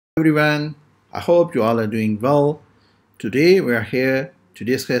Everyone, I hope you all are doing well. Today we are here to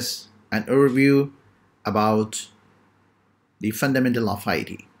discuss an overview about the fundamental of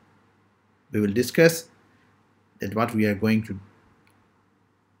IT. We will discuss that what we are going to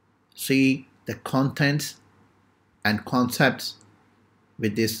see the contents and concepts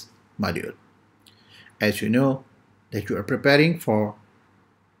with this module. As you know that you are preparing for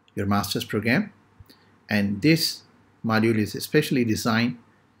your master's program, and this module is especially designed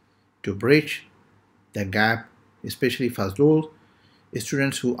to bridge the gap, especially for those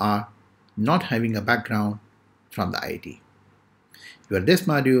students who are not having a background from the IT. This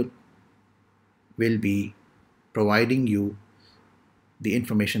module will be providing you the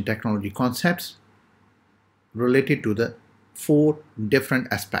information technology concepts related to the 4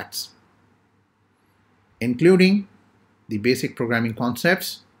 different aspects, including the basic programming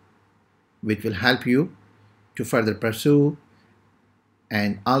concepts, which will help you to further pursue,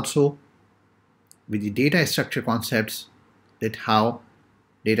 and also with the data structure concepts, that how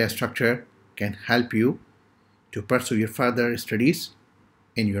data structure can help you to pursue your further studies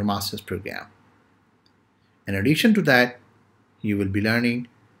in your master's program. In addition to that, you will be learning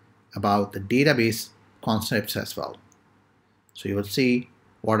about the database concepts as well. So you will see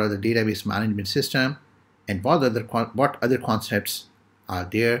what are the database management system and what other concepts are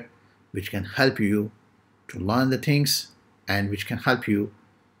there which can help you to learn the things and which can help you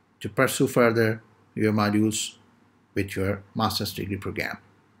to pursue further your modules with your master's degree program.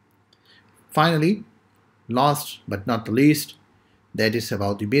 Finally, last but not the least, that is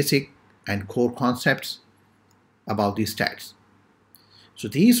about the basic and core concepts about these stats. So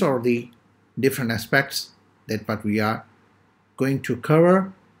these are the different aspects that what we are going to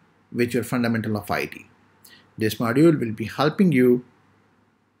cover with your fundamental of IT. This module will be helping you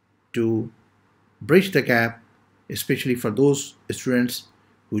to bridge the gap, especially for those students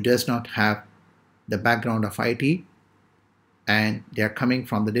who does not have the background of IT and they are coming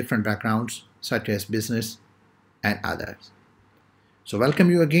from the different backgrounds such as business and others. So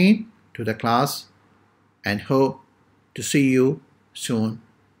welcome you again to the class and hope to see you soon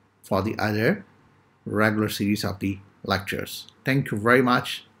for the other regular series of the lectures. Thank you very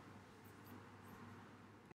much.